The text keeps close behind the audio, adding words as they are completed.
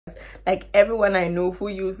Like everyone I know who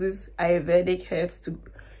uses Ayurvedic herbs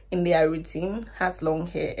in their routine has long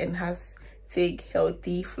hair and has thick,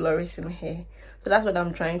 healthy, flourishing hair. So that's what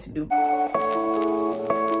I'm trying to do.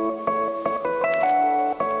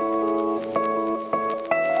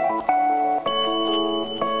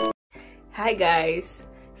 Hi guys,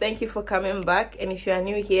 thank you for coming back, and if you are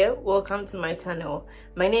new here, welcome to my channel.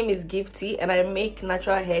 My name is Gifty and I make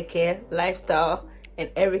natural hair care, lifestyle and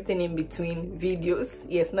everything in between videos.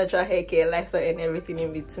 Yes, natural hair care, lifestyle and everything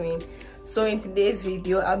in between. So in today's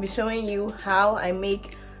video, I'll be showing you how I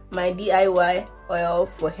make my DIY oil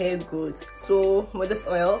for hair growth. So with this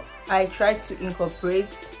oil, I try to incorporate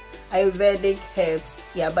Ayurvedic herbs.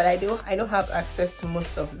 Yeah, but I don't have access to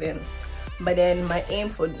most of them. But then my aim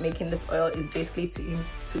for making this oil is basically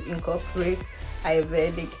to incorporate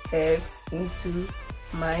Ayurvedic herbs into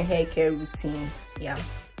my hair care routine. Yeah.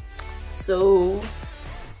 So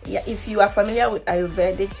yeah, if you are familiar with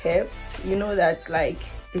Ayurvedic herbs, you know that like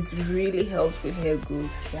it really helps with hair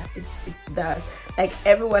growth. Yeah, it does. Like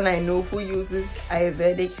everyone I know who uses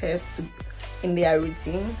Ayurvedic herbs in their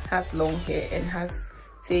routine has long hair and has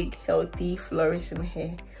thick, healthy, flourishing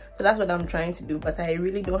hair. So that's what I'm trying to do, but I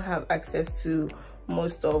really don't have access to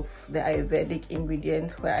most of the Ayurvedic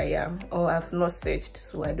ingredients where I am, or I've not searched,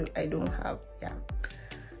 so I don't have. Yeah,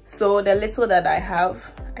 so the little that I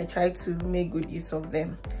have, I try to make good use of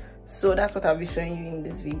them. So that's what I'll be showing you in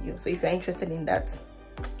this video. So if you're interested in that,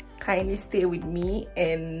 kindly stay with me.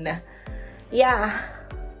 And yeah,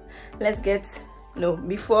 let's get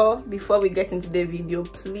before we get into the video,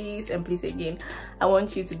 please again, I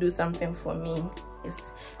want you to do something for me. Yes,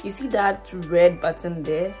 you see that red button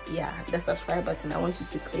there? Yeah, the subscribe button. I want you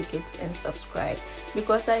to click it and subscribe,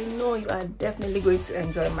 because I know you are definitely going to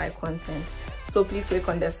enjoy my content. So please click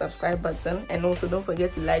on the subscribe button, and also don't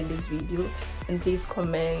forget to like this video, and please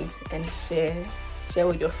comment and share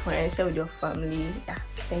with your friends, share with your family. Yeah,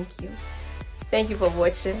 thank you for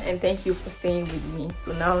watching, and thank you for staying with me.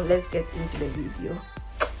 So now let's get into the video.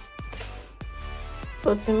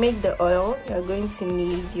 So to make the oil, you're going to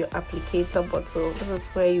need your applicator bottle. This is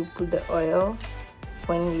where you put the oil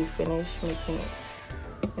when you finish making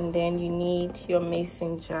it. And then you need your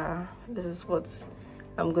mason jar. This is what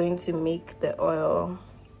I'm going to make the oil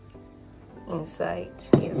inside.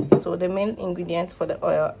 Yes, so the main ingredients for the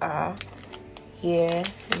oil are here.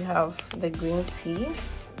 You have the green tea.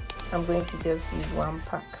 I'm going to just use 1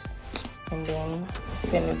 pack. And then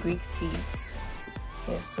fenugreek seeds.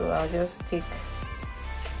 Yes, so I'll just take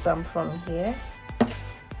some from here,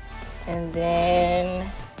 and then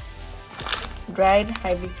dried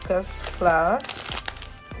hibiscus flower.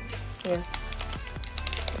 Yes,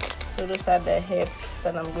 so those are the herbs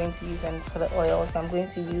that I'm going to use. And for the oils, I'm going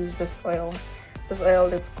to use this oil. This oil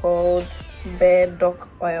is called Burdock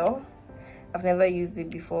oil. I've never used it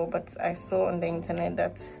before, but I saw on the internet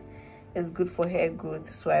that it's good for hair growth,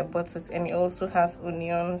 so I bought it. And it also has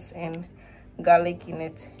onions and garlic in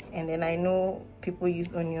it, and then I know people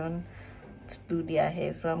use onion to do their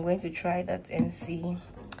hair, so I'm going to try that and see.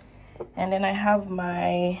 And then I have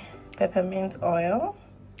my peppermint oil,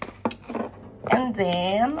 and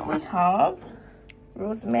then we have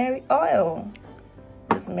rosemary oil,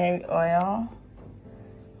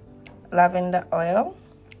 lavender oil,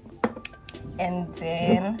 and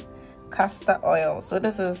then castor oil. So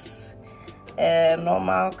this is a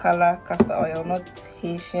normal color castor oil, not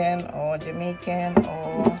Haitian or Jamaican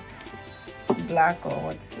or black or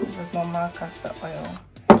what. This is normal castor oil.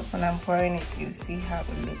 When I'm pouring it, you see how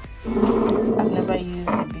it looks. I've never used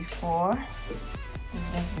it before.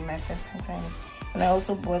 This is my first time trying it. And I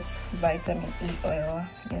also bought vitamin E oil.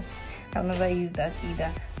 Yes, I've never used that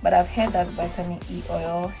either, but I've heard that vitamin E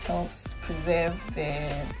oil helps preserve the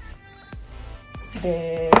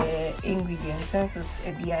ingredients, since it's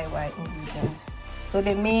a DIY ingredient. So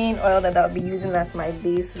the main oil that I'll be using as my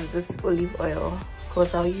base is this olive oil,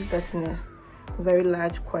 because I'll use that in a very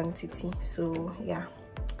large quantity. So yeah,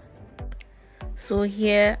 so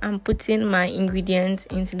here I'm putting my ingredients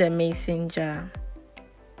into the mason jar.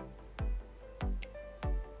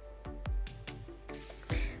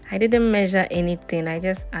 I didn't measure anything, I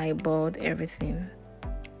just eyeballed everything.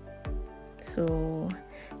 So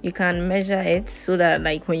you can measure it so that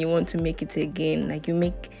like when you want to make it again, like you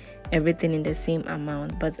make everything in the same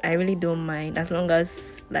amount. But I really don't mind, as long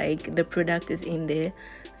as like the product is in there,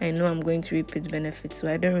 I know I'm going to reap its benefits.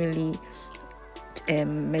 So I don't really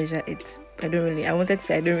measure it. I wanted to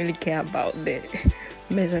say I don't really care about the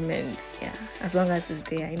measurements. Yeah, as long as it's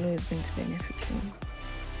there, I know it's going to benefit me.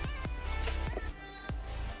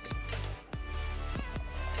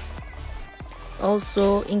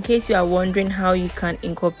 Also, in case you are wondering how you can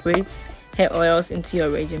incorporate hair oils into your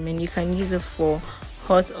regimen. You can use it for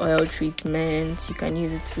hot oil treatment. You can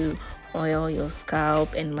use it to oil your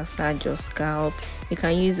scalp and massage your scalp. You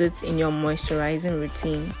can use it in your moisturizing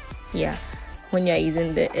routine. Yeah, when you're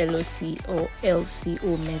using the LOC or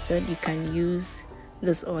LCO method, you can use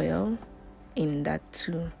this oil in that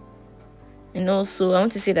too. And also, I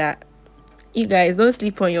want to say that you guys don't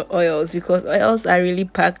sleep on your oils, because oils are really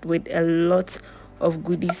packed with a lot of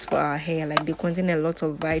goodies for our hair. Like, they contain a lot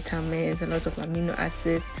of vitamins, a lot of amino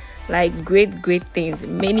acids, like great things,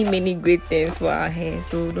 many great things for our hair.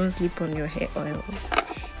 So don't sleep on your hair oils.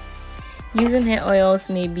 Using hair oils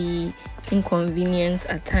may be inconvenient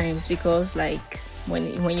at times, because like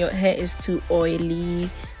when your hair is too oily,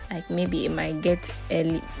 like maybe it might get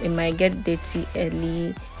dirty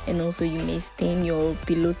early, and also you may stain your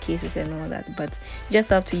pillowcases and all that. But you just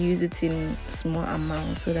have to use it in small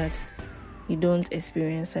amounts so that you don't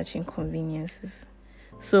experience such inconveniences.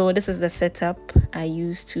 So this is the setup I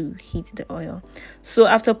use to heat the oil. So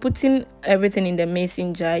after putting everything in the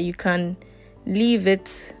mason jar, you can leave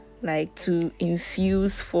it like to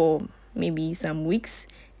infuse for maybe some weeks,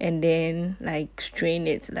 and then like strain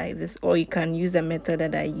it like this. Or you can use the method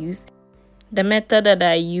that I used. The method that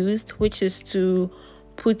I used, which is to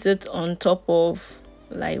put it on top of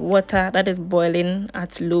like water that is boiling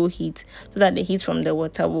at low heat, so that the heat from the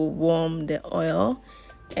water will warm the oil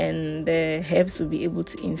and the herbs will be able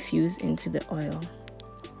to infuse into the oil.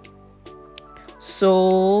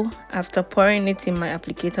 So after pouring it in my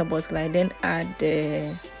applicator bottle, I then add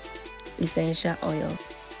the essential oil.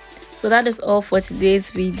 So that is all for today's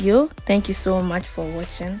video. Thank you so much for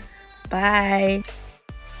watching. Bye.